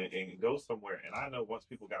well and go somewhere. And I know once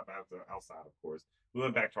people got back to outside, of course, we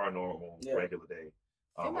went back to our normal regular day.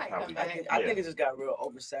 It might come back. I think it just got real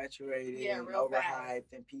oversaturated and real overhyped, fast.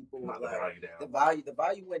 and people Not like the value down. the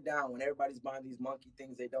value went down when everybody's buying these monkey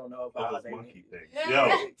things they don't know about. Those monkey things. Yeah.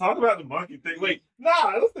 Yo, talk about the monkey thing. Wait,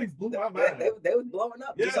 those things blew my mind. They was blowing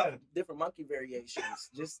up just Yeah. off different monkey variations,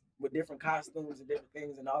 just with different costumes and different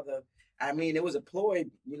things and all the. I mean, it was a ploy,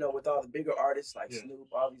 you know, with all the bigger artists like Snoop,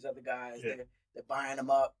 all these other guys. Yeah. They're buying them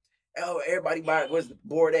up. Oh, everybody buy what's the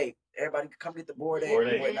Bored Ape? Everybody come get the Bored Ape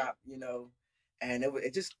and whatnot, you know. And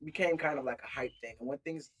it just became kind of like a hype thing. And when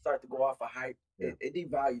things start to go off a hype, it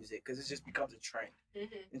devalues it because it just becomes a trend.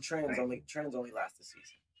 And trends only last a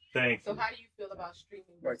season. Thanks. So how do you feel about streaming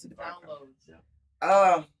versus downloads?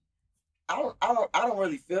 I don't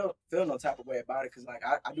really feel no type of way about it because like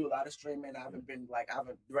I do a lot of streaming. I haven't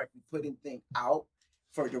directly put anything out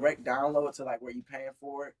for direct download to like where you paying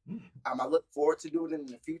for it. I look forward to doing it in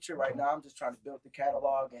the future. Right now, I'm just trying to build the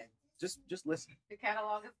catalog and just listen. The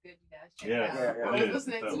catalog is good, you guys. Check it out. I was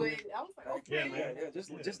listening to it. I was like, okay.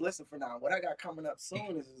 Just listen for now. What I got coming up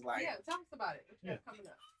soon is like tell us about it. What you got coming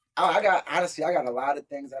up? I got a lot of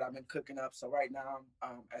things that I've been cooking up. So right now,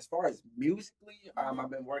 as far as musically, I've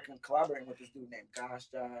been collaborating with this dude named Gosh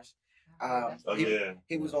Josh.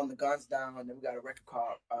 He was on the Guns Down, and then we got a record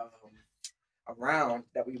called Around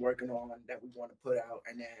that we working on that we want to put out,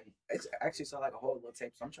 and then it's actually so like a whole little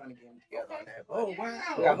tape. So I'm trying to get them together on that. Oh wow!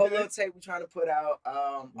 We got a whole little tape we're trying to put out.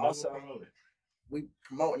 Also, we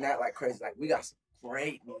promoting that like crazy. Like we got some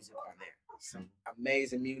great music on there. Some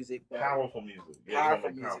amazing music, powerful music.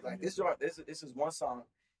 Powerful music. Like this is one song.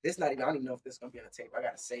 This not even. I don't even know if this is gonna be on the tape. I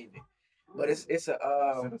gotta save it. But it's a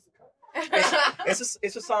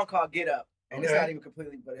It's a song called Get Up, and it's not even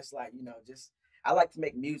completely, but it's like, you know, just I like to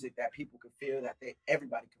make music that people can feel that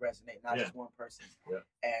everybody can resonate, not just one person. Yeah.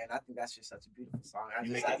 And I think that's just such a beautiful song.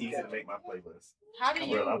 You make it easy to make my playlist. How do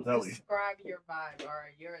you describe your vibe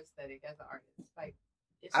or your aesthetic as an artist? Like,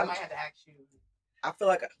 if somebody had to ask you. I feel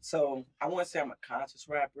like, so I wouldn't say I'm a conscious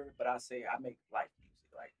rapper, but I say I make like music,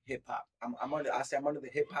 like hip hop. I'm under the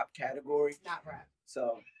hip hop category. Not rap.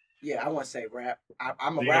 So yeah, I wouldn't say rap.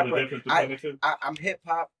 I'm a rapper. I'm hip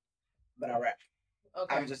hop, but I rap.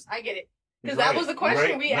 Okay, I get it. Because that was the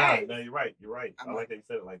question we asked. No, you're right. I like that you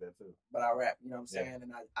said it like that too. But I rap, you know what I'm saying?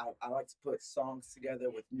 And I like to put songs together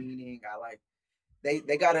with meaning. I like they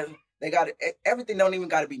gotta everything don't even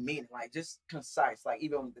gotta be meaning. Like just concise. Like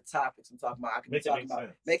even with the topics I'm talking about, I can be talking about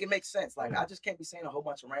make it make sense. Like I just can't be saying a whole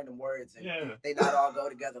bunch of random words and they not all go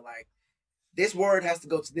together. Like this word has to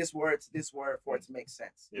go to this word for it to make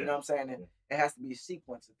sense. You know what I'm saying? And it has to be a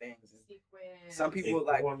sequence of things. And some people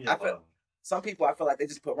Some people, I feel like they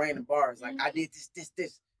just put random bars. Like, I did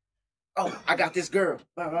this. Oh, I got this girl.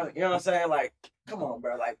 You know what I'm saying? Like, come on,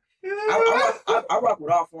 bro. Like, I rock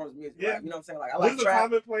with all forms of music. Yeah. Like, you know what I'm saying? Like, I like trap. There's a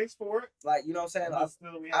common place for it. Like, you know what I'm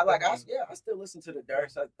saying? I still listen to the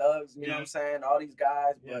Dirks, like Thugs. You know what I'm saying? All these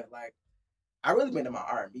guys. But like, I really been in my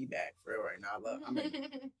R&B bag for real right now.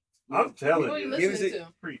 I'm telling you, music.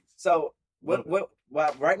 So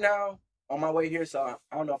right now. On my way here, so I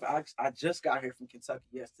don't know if I just got here from Kentucky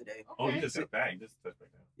yesterday. Oh, you just got back? You just touched back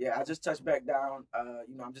down? Yeah, I just touched back down.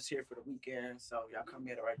 You know, I'm just here for the weekend, so y'all come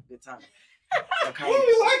here at the right good time. You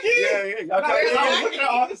like it? Yeah. Y'all come here. I was looking at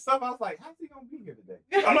all this stuff. I was like, how's he gonna be here today?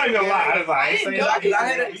 I'm not even gonna lie. I was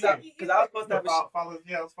like, because I was supposed to have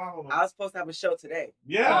I was supposed to have a show today.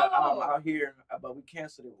 Yeah. Out here, but we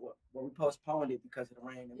canceled it. Well, we postponed it because of the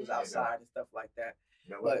rain. It was outside and stuff like that.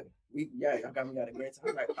 But y'all got me at a great time.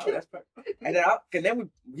 I'm like, oh, that's perfect. And then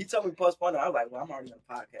he told me to postpone it. I was like, well, I'm already on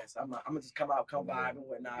the podcast. I'm gonna just come vibe and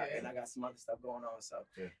whatnot. And I got some other stuff going on, so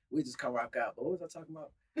we just come rock out. But what was I talking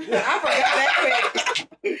about? I forgot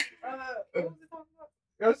that.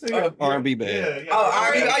 What was I talking about? R&B band.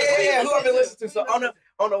 R&B. Yeah. Who I've been listening to? So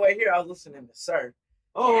on the way here, I was listening to Sir.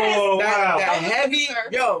 Oh, wow. That heavy,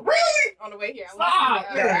 really? On the way here,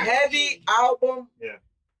 the heavy album. Yeah.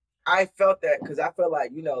 I felt that because I felt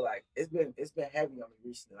like, you know, like it's been heavy on me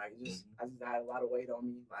recently. Like I just had a lot of weight on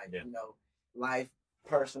me, like you know, life,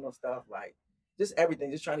 personal stuff, like just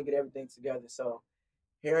everything, just trying to get everything together. So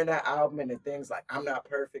hearing that album and the things like I'm Not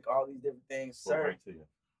Perfect, all these different things, Sir.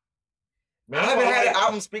 I haven't had an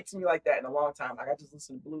album speak to me like that in a long time. Like I just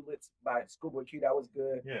listened to Blue Lips by Schoolboy Q, that was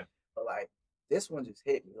good. Yeah. But like this one just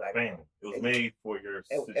hit me like bam. It was made for your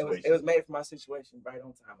situation. It was made for my situation right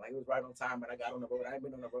on time. Like it was right on time, and I got on the road. I ain't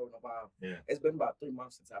been on the road in a while. Yeah. It's been about 3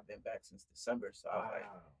 months since I've been back since December. So I was like,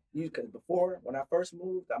 because before when I first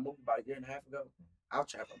moved, I moved about a year and a half ago. I was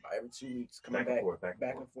traveling about every 2 weeks, coming back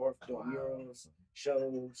and forth, doing murals,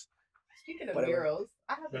 shows. Speaking of murals,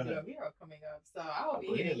 I have to do a mural coming up, so I will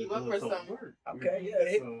be hitting you up for some.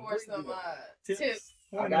 Okay, for some tips.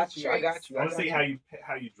 I got you. I want to see how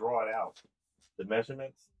you draw it out. The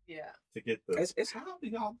measurements, to get the. How do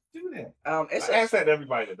y'all do that? I ask that to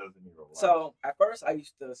everybody that does the mural. So at first I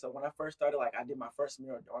used to. So when I first started, like I did my first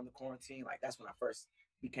mural during the quarantine. Like that's when I first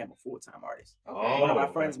became a full-time artist. Okay. One of my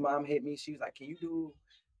friends' mom hit me. She was like, "Can you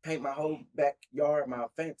paint my whole backyard, my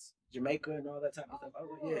fence, Jamaica, and all that type of stuff?" I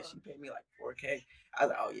was like, "Yeah." She paid me like $4K. I was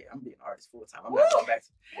like, "Oh yeah, I'm being an artist full-time. I'm not going back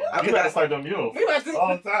to." You gotta start doing murals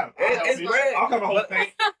all the time. It's great. I'll come a whole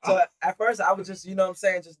paint. So at first I was just, you know what I'm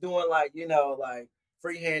saying, just doing like, you know, like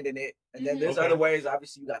freehanding it, and then there's other ways.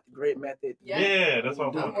 Obviously, you got the grid method. Yeah, that's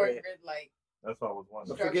what I'm more grid like. That's what I was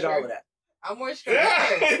wondering. But forget all of that. I'm more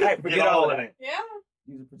structured. Forget all of that. Yeah.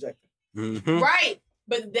 Use a projector. Mm-hmm. Right,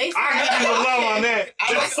 but they. I got you love on that.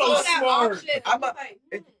 That's so smart.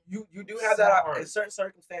 You do have that in certain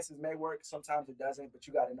circumstances. May work. Sometimes it doesn't. But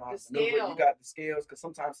you got to know how to maneuver. You got the scales because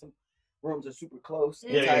sometimes some rooms are super close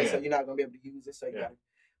and tight, so you're not gonna be able to use it. So you got to.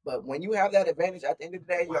 But when you have that advantage, at the end of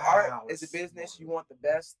the day, your art is a business. You want the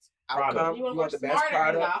best outcome. You want the best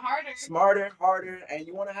product. Smarter, harder, and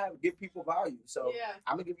you want to give people value. So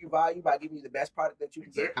I'm gonna give you value by giving you the best product that you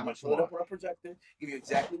can get. I'm gonna pull it up on a projector, give you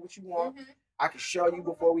exactly what you want. I can show you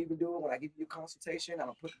before we even do it. When I give you a consultation, I'm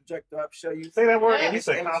gonna put the projector up, show you. Say that word, and you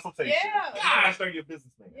say consultation. Yeah. I start your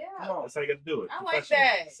business man. Yeah. Come on, that's how you got to do it. I like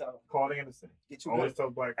that. So call Anderson. Always tell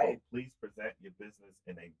black folk, please present your business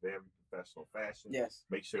in a very professional fashion. Yes.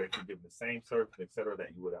 Make sure that you give them the same service, etc., that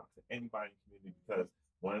you would out to anybody in the community. Because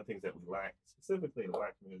one of the things that we lack, specifically in the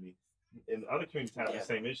black community, in other communities have the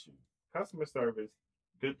same issue: customer service,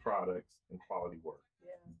 good products, and quality work.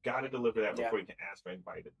 You got to deliver that before you can ask for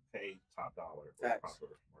anybody to pay top dollar for proper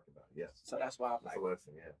market value. Yes. So that's why I'm That's like, a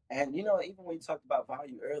lesson, yeah. and you know, even when you talked about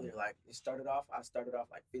value earlier, like I started off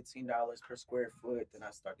like $15 per square foot, then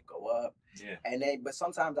I started to go up. Yeah. And then, but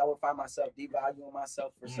sometimes I would find myself devaluing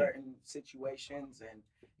myself for certain situations, and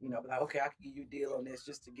you know, be like, okay, I can give you a deal on this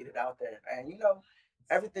just to get it out there. And you know,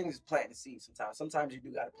 everything is planting seeds. Sometimes you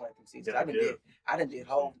do got to plant them seeds. Yeah, I done did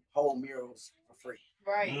whole murals for free.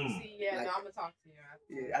 Right. See, yeah, Like, no, I'm gonna talk to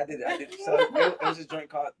you. Yeah, I did. So it was this joint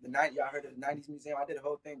called the night. Y'all heard of the '90s Museum? I did a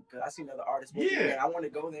whole thing because I seen other artists working there. I want to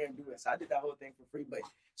go there and do it. So I did that whole thing for free. But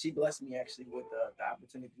she blessed me actually with the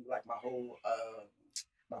opportunity to do like my whole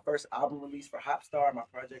my first album release for Hopstar, my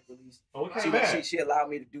project release. Okay. She allowed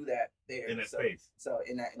me to do that there In that space. So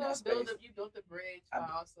in that space. You built the bridge, but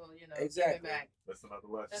also, you know, exactly. giving back. That's another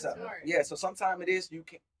lesson. That's So, smart. yeah, so sometimes it is you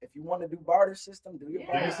can, if you want to do barter system, do your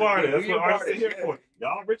barter. Do barter. That's your what artists are barter. here for.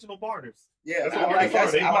 Y'all original barters. Yeah, That's I'm what like,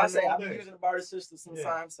 artists are. They I say barter all I've been day. using the barter system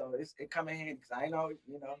sometimes, so it come in handy because I know,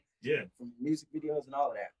 you know, from music videos and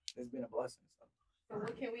all of that. It's been a blessing. So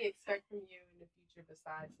what can we expect from you in the future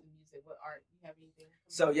besides the music? What art? You have anything?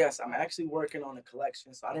 So yes, I'm actually working on a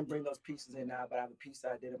collection. So I didn't bring those pieces in now, but I have a piece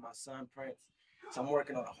that I did of my son Prince. So I'm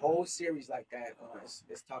working on a whole series like that.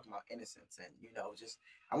 It's talking about innocence, and you know, just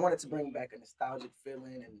I wanted to bring back a nostalgic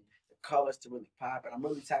feeling and the colors to really pop. And I'm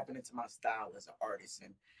really tapping into my style as an artist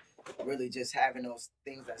and really just having those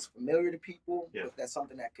things that's familiar to people, but that's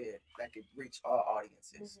something that could reach all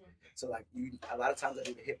audiences. So like a lot of times I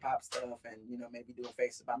do the hip hop stuff and you know maybe doing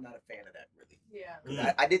faces, but I'm not a fan of that really.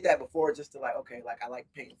 Yeah. I did that before just to like I like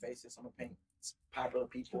painting faces. I'm gonna paint popular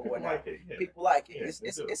people or not. People like it.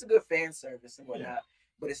 It's a good fan service and whatnot,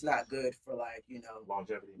 but it's not good for like you know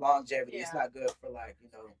longevity. It's not good for like you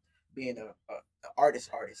know being a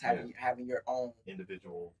artist having your own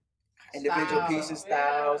individual Style. pieces,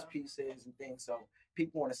 styles, pieces, and things. So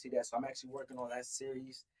people want to see that. So I'm actually working on that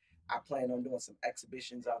series. I plan on doing some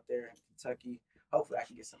exhibitions out there in Kentucky. Hopefully, I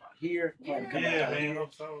can get some out here. Man.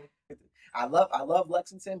 I love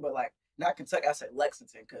Lexington, but like not Kentucky. I say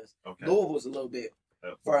Lexington because Louisville's a little bit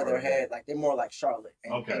further ahead. Like they're more like Charlotte,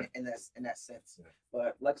 in that sense. Yeah.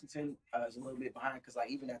 But Lexington is a little bit behind because like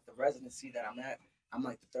even at the residency that I'm at, I'm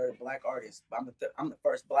like the third black artist. But I'm the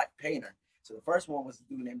first black painter. So the first one was a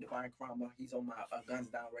dude named Divine Crama. He's on my Guns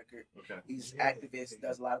Down record. He's activist,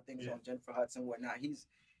 does a lot of things on Jennifer Hudson, whatnot.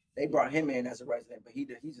 They brought him in as a resident, but he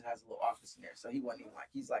just has a little office in there. So he wasn't even like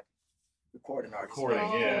he's like recording artist.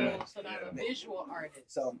 So not a visual artist.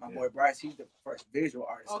 So my boy Bryce, he's the first visual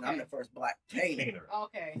artist, and I'm the first black painter.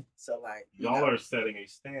 Okay. So like y'all are setting a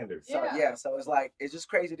standard. So so it's like it's just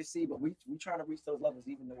crazy to see, but we trying to reach those levels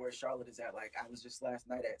even to where Charlotte is at. Like I was just last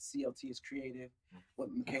night at CLT is Creative with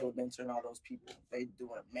Michaela Benter and all those people. They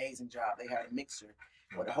do an amazing job. They had a mixer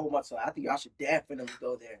with a whole bunch. So I think y'all should definitely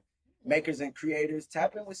go there. Makers and creators,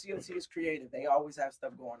 tap in with CLT is Creative. They always have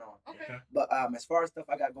stuff going on. Okay. But as far as stuff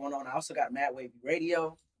I got going on, I also got Mad Wavy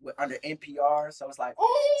Radio under NPR. So it's like,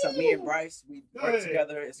 so me and Bryce, we work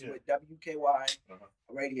together. It's with WKY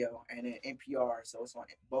Radio and then NPR. So it's on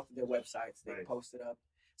both of their websites. They post it up.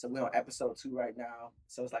 So we're on episode 2 right now.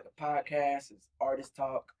 So it's like a podcast. It's artist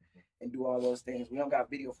talk and do all those things. We don't got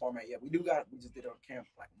video format yet. We just did it on camera,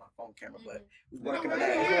 like my phone camera, but we're working on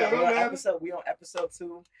that. We on episode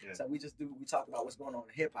 2. So we talk about what's going on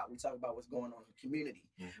in hip hop. We talk about what's going on in the community.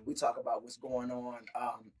 We talk about what's going on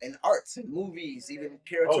in arts and movies, even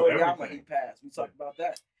Kira Toriyama, he passed. We talk about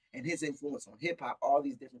that and his influence on hip hop, all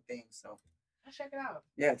these different things. So I'll check it out.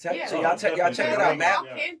 So y'all check it out, man. How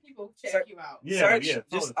can people check you out?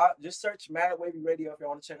 Just search Mad Wavy Radio if you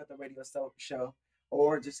want to check out the radio show.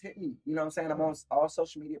 Or just hit me. You know what I'm saying? I'm on all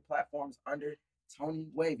social media platforms under Tony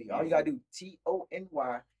Wavy. All you gotta do,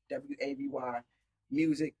 TonyWavy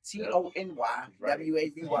music, TonyWavy.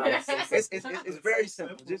 It's very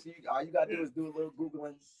simple. Just all you gotta do is do a little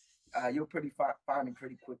Googling. You'll find me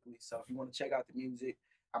pretty quickly. So if you want to check out the music,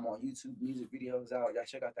 I'm on YouTube, music videos out. Y'all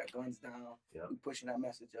check out that Guns Down. We pushing that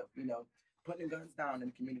message of, you know, putting the guns down in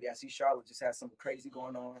the community. I see Charlotte just has something crazy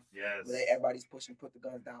going on. Where everybody's pushing, put the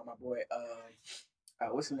guns down. My boy,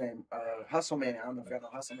 what's his name? Hustle Man. I don't know if y'all know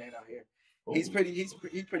Hustle Man out here. He's pretty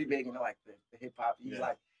big in like the hip hop.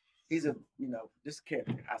 He's a just a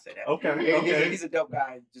character. I say that. He's a dope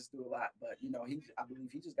guy. Just do a lot, but I believe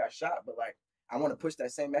he just got shot. But like, I want to push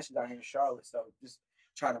that same message out here in Charlotte. So just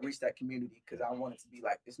trying to reach that community because I want it to be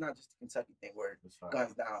like it's not just a Kentucky thing where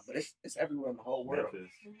guns down, but it's everywhere in the whole world.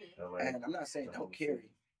 And I'm not saying don't carry,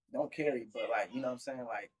 but like you know what I'm saying,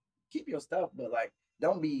 like keep your stuff, but like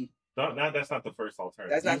don't be. That's not the first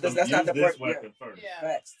alternative. That's not the first weapon first.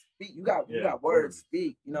 Facts. Speak. You got words.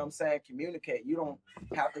 Speak. You know what I'm saying? Communicate. You don't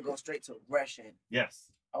have to go straight to aggression.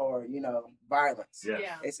 Yes. Or violence.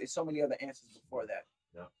 Yeah. It's so many other answers before that.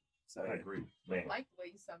 Yeah. So I agree, man. I like the way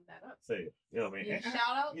you summed that up. Say it. You know what I mean? Yeah, And-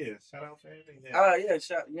 shout out. Yeah, shout out to everything. yeah,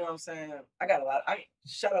 you know what I'm saying? I got a lot.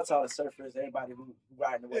 Shout out to all the surfers, everybody who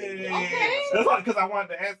riding the wave. Okay. That's why, because I wanted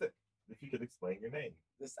to ask it. If you could explain your name.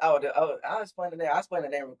 I'll explain the name. I'll explain the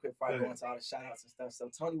name real quick before I go into all the shout outs and stuff. So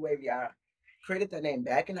Tony Wavy, I created that name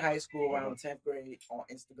back in high school around 10th grade on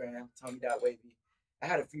Instagram, Tony.Wavy. I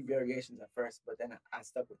had a few variations at first, but then I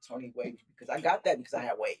stuck with Tony Wavy because I got that because I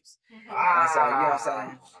had waves. And so, you know what I'm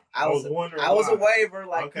saying? I was wondering. I was a waver,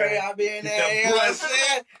 like Okay. Cray, I be in there, you know what I'm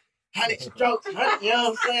saying? 100 strokes, you know what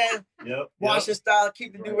I'm saying? Yep. Washing style,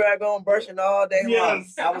 keep the do-rag on, brushing all day long.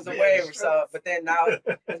 Yes. I was a waver, so, but then now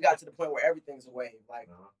it got to the point where everything's a wave. Like,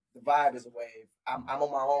 the vibe is a wave. I'm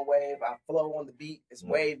on my own wave. I flow on the beat. It's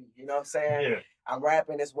wavy. You know what I'm saying? Yeah. I'm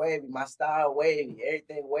rapping. It's wavy. My style wavy.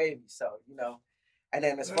 Everything wavy. So, you know. And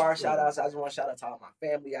then as far as shout outs, I just want to shout out to all my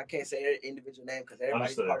family. I can't say every individual name because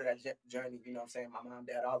everybody's part of that journey. You know what I'm saying? My mom,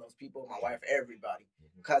 dad, all those people, my wife, everybody.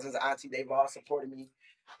 Cousins, auntie, they've all supported me.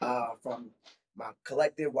 From my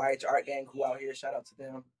collective YH Art Gang who out here. Shout out to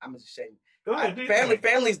them. I'm just saying. Go ahead,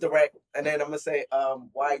 Family's direct. And then I'm going to say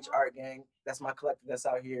YH Art Gang. That's my collective that's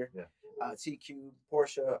out here. Yeah. TQ,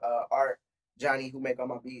 Portia, Art, Johnny, who make all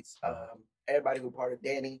my beats. Everybody who part of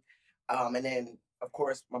Danny. And then, of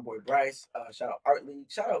course, my boy Bryce. Shout out Art League.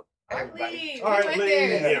 Shout out everybody. Art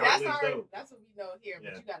League. Yeah, that's what we know here,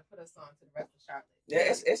 but you got to put us on to the rest of Charlotte.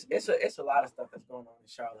 Yeah, it's a lot of stuff that's going on in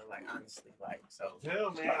Charlotte, like, honestly. Like, so.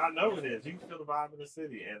 Hell, man, I know it is. You can feel the vibe in the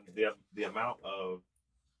city. And the amount of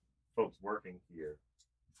folks working here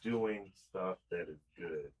doing stuff that is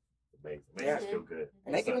good. Amazing. Makes me feel good.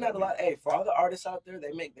 And they giving out a lot. Hey, for all the artists out there,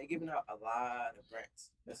 they giving out a lot of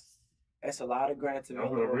grants. It's a lot of grants. I'm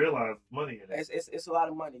gonna realize money in it. It's a lot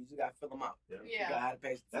of money. You just gotta fill them out. Yeah. You gotta have to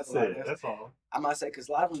pay. That's it. That's all. I might say because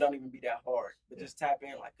a lot of them don't even be that hard, but just tap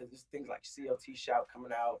in, like, because there's things like CLT Shout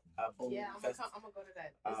coming out. Boom, yeah, I'm gonna go to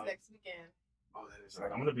that this next weekend. Oh, that is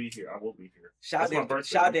right. I'm gonna be here. I will be here. Shout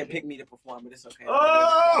didn't pick me to perform, but it's okay.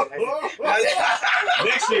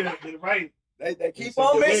 Next year, right? They keep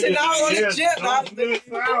on missing out on the chip. Now.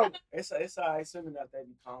 It's all right. Swimming out there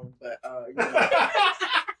be calm, but you know.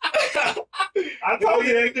 I told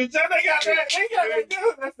you they got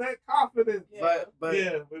that. That's that confidence. But look,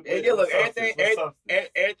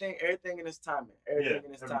 everything in its timing. Everything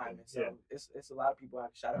in its timing. So it's a lot of people I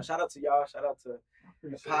have to shout out. Shout out to y'all. Shout out to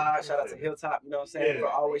the pod. Shout out to Hilltop. You know what I'm saying? For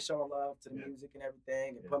always showing love to the music and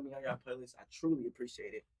everything and putting me on your playlist. I truly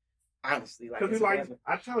appreciate it. Honestly, because like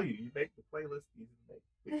I tell you, you make the playlist easy to make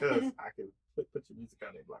because I can put your music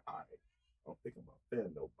on there. Like, all right, I don't think I'm gonna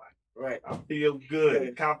offend nobody. Right. I feel good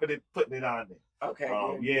and confident putting it on there. Okay.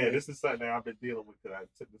 This is something that I've been dealing with because I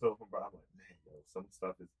took this over from Brian. I'm like, man, some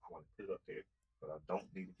stuff is I want to put it up there, but I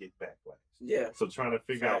don't need to get backlash. Yeah. So trying to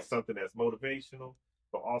figure out something that's motivational,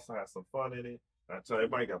 but also have some fun in it. And I tell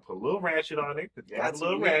everybody got to put a little ratchet on it because you got a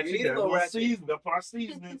little ratchet. You got a little season. Got to put our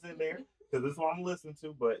seasonings in there. Because this is what I'm listening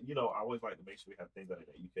to, but I always like to make sure we have things that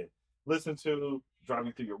you can listen to, drive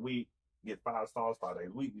you through your week, get 5 stars 5 days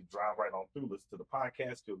a week. You drive right on through, listen to the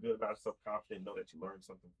podcast, feel good about yourself, confident, know that you learned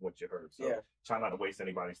something from what you heard. So try not to waste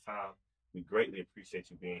anybody's time. We greatly appreciate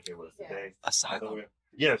you being here with us today. Asylum.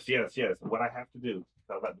 Yes. What I have to do,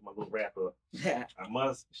 I'm about to do my little wrap up. I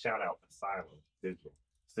must shout out Asylum Digital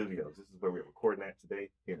Studios. This is where we're recording at today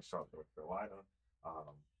here in Charlotte, North Carolina. Our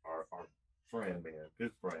friend,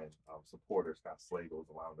 good friend, supporter, Scott Slagle is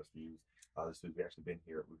allowing us to use this studio. We've actually been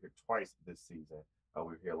here. We're here twice this season. We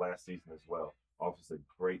were here last season as well. Obviously, a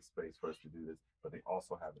great space for us to do this, but they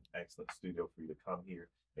also have an excellent studio for you to come here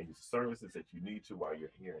and use the services that you need to while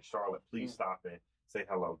you're here in Charlotte. Please stop in, say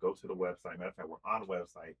hello, go to the website. Matter of fact, we're on the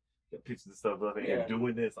website. Get pictures and stuff of it and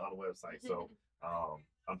doing this on the website. So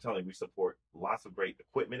I'm telling you, we support lots of great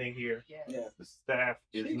equipment in here. The staff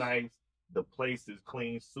is nice. The place is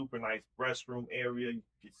clean, super nice restroom area. You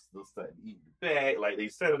get still something to eat in the bag. Like, they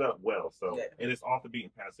set it up well. So, and it's off the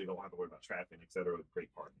beaten path, so you don't have to worry about traffic, etc. Great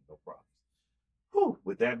parking, no problems. Whew.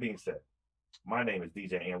 With that being said, my name is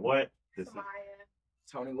DJ and what? This is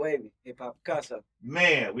Tony Wavy, HipHop Picasso.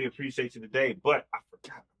 Man, we appreciate you today, but I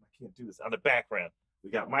forgot. I can't do this. On the background, we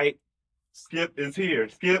got Mike. Skip is here.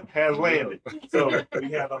 Skip has landed. So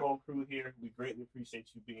we have the whole crew here. We greatly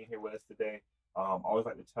appreciate you being here with us today. Always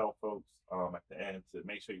like to tell folks at the end to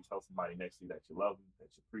make sure you tell somebody next to you that you love them,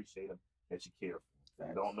 that you appreciate them, that you care for them.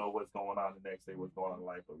 You don't know what's going on the next day, what's going on in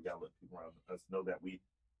life, but we got to let people around us know that we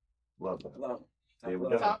love them. Love them. There we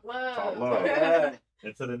go. Talk love. Talk love.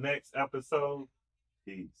 Until the next episode,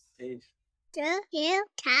 peace. The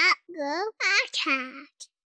Hilltop Podcast.